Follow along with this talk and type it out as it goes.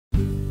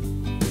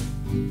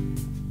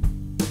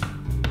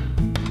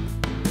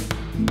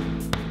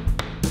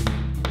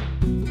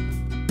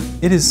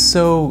It is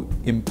so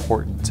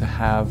important to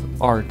have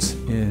art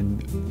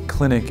in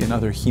clinic and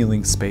other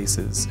healing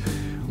spaces.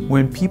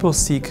 When people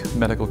seek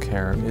medical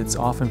care, it's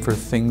often for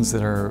things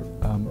that are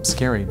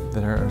scary,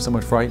 that are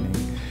somewhat frightening.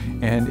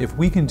 And if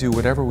we can do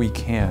whatever we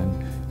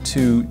can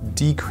to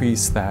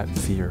decrease that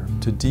fear,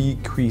 to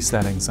decrease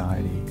that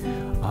anxiety,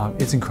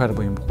 it's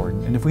incredibly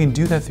important. And if we can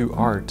do that through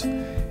art,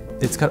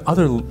 it's got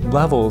other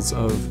levels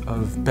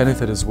of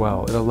benefit as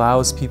well. It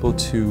allows people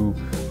to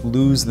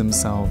lose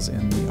themselves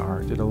in the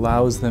art. It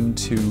allows them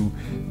to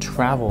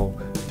travel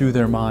through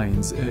their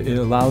minds. It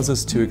allows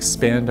us to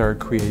expand our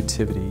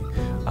creativity,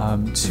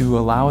 to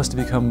allow us to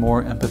become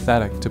more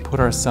empathetic, to put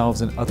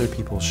ourselves in other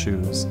people's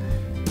shoes.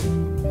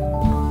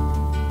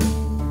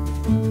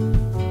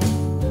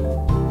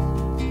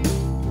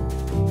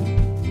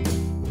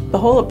 The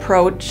whole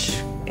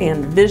approach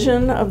and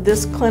vision of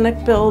this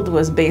clinic build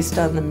was based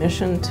on the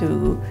mission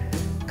to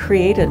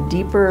create a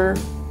deeper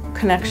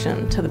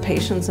connection to the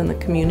patients in the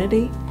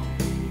community.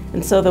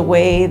 And so the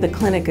way the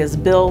clinic is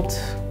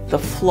built, the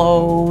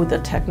flow, the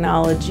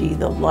technology,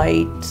 the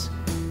light,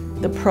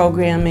 the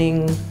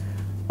programming,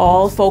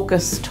 all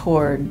focus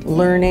toward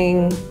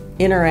learning,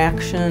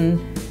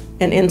 interaction,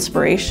 and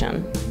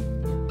inspiration.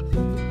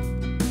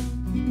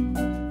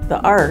 The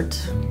art,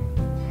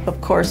 of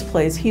course,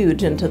 plays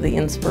huge into the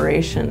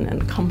inspiration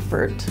and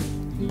comfort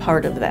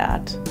part of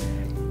that.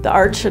 The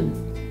art should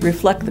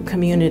reflect the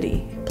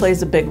community. It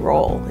plays a big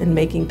role in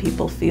making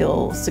people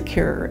feel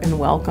secure and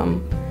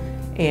welcome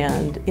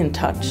and in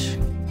touch.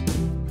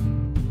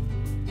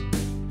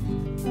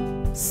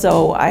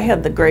 So I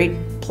had the great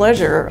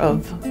pleasure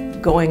of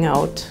going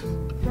out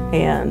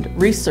and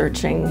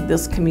researching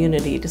this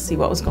community to see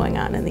what was going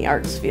on in the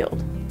arts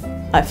field.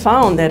 I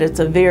found that it's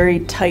a very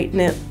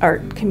tight-knit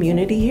art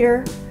community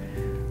here,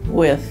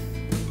 with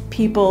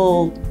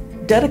people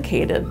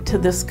dedicated to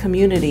this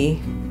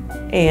community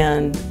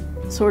and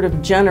sort of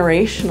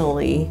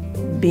generationally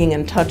being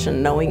in touch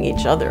and knowing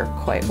each other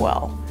quite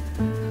well.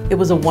 It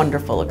was a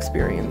wonderful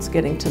experience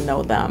getting to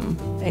know them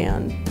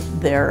and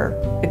their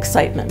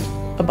excitement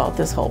about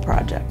this whole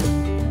project.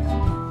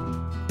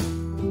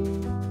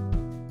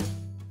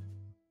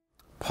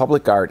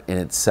 Public art in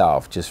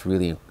itself just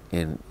really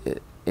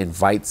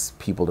invites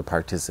people to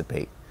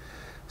participate.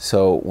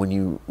 So when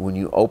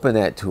you open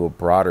that to a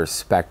broader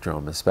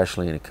spectrum,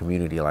 especially in a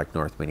community like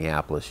North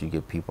Minneapolis, you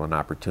give people an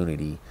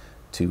opportunity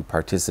to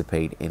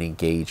participate and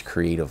engage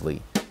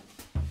creatively.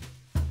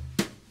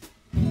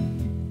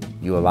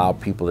 You allow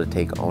people to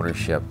take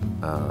ownership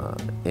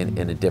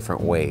in a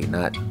different way,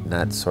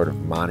 not sort of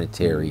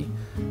monetary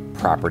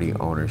property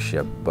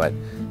ownership, but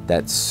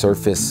that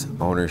surface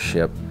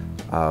ownership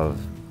of,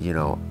 you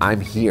know,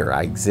 I'm here,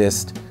 I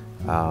exist,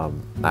 I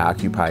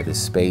occupy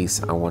this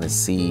space, I want to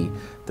see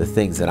the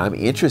things that I'm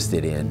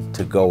interested in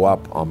to go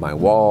up on my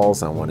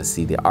walls. I want to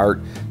see the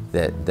art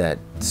that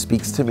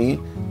speaks to me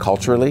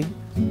culturally,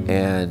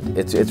 and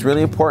it's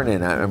really important,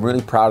 and I'm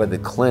really proud of the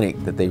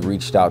clinic that they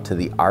reached out to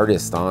the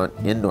artists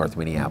in North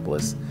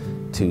Minneapolis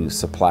to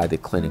supply the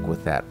clinic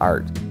with that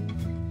art.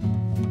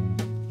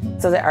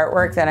 So the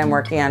artwork that I'm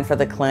working on for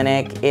the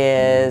clinic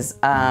is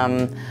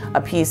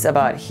a piece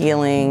about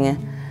healing,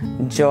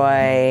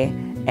 joy,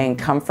 and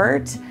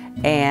comfort.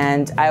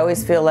 And I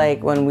always feel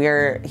like when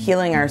we're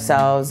healing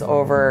ourselves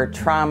over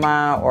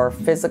trauma or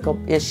physical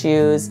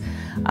issues,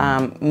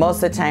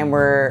 most of the time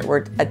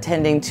we're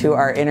attending to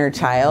our inner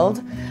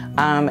child.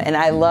 And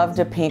I love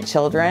to paint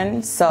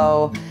children,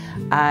 so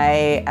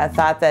I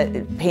thought that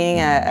painting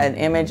an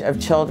image of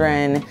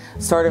children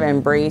sort of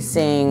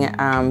embracing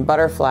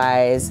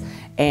butterflies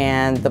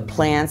and the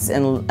plants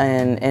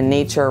and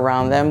nature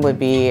around them would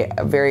be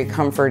very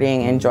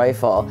comforting and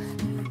joyful.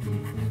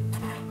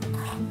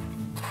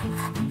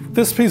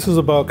 This piece is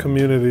about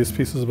community, this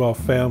piece is about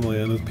family,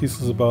 and this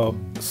piece is about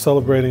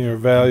celebrating your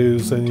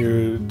values and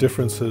your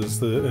differences.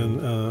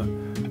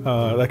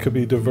 That could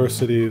be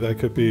diversity, that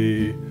could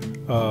be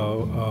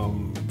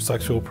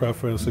sexual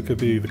preference, it could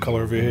be the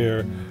color of your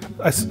hair.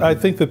 I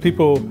think that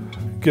people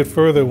get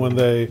further when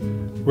they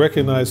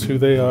recognize who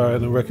they are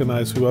and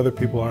recognize who other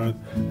people are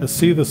and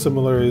see the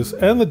similarities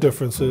and the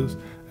differences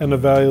and the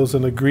values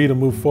and agree to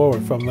move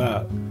forward from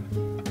that.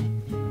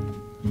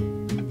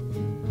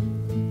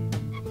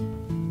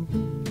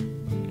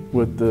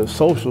 With the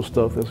social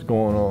stuff that's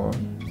going on,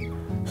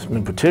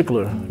 in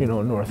particular, you know,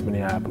 in North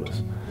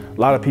Minneapolis,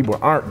 a lot of people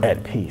aren't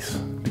at peace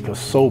because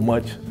so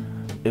much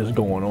is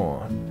going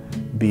on,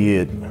 be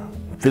it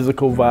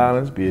physical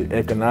violence, be it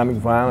economic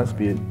violence,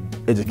 be it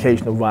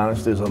educational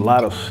violence. There's a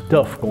lot of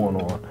stuff going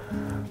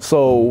on.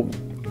 So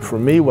for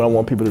me, what I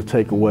want people to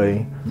take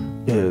away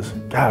is,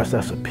 gosh,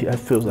 that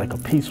feels like a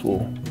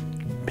peaceful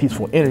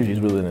energy is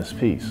really in this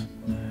piece.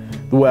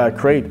 The way I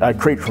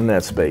create from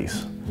that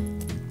space.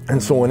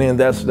 And so in the end,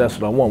 that's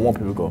what I want. I want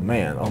people to go,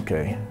 man,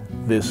 okay,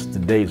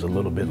 today's a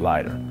little bit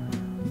lighter.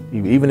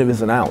 Even if it's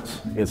an ounce,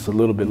 it's a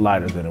little bit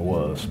lighter than it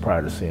was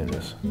prior to seeing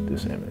this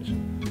image.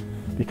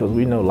 Because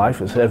we know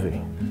life is heavy.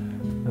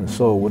 And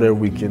so whatever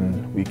we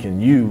can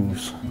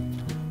use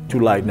to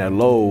lighten that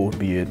load,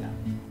 be it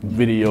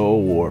video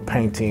or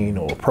painting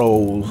or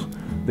prose,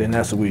 then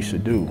that's what we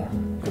should do,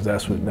 because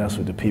that's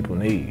what the people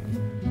need.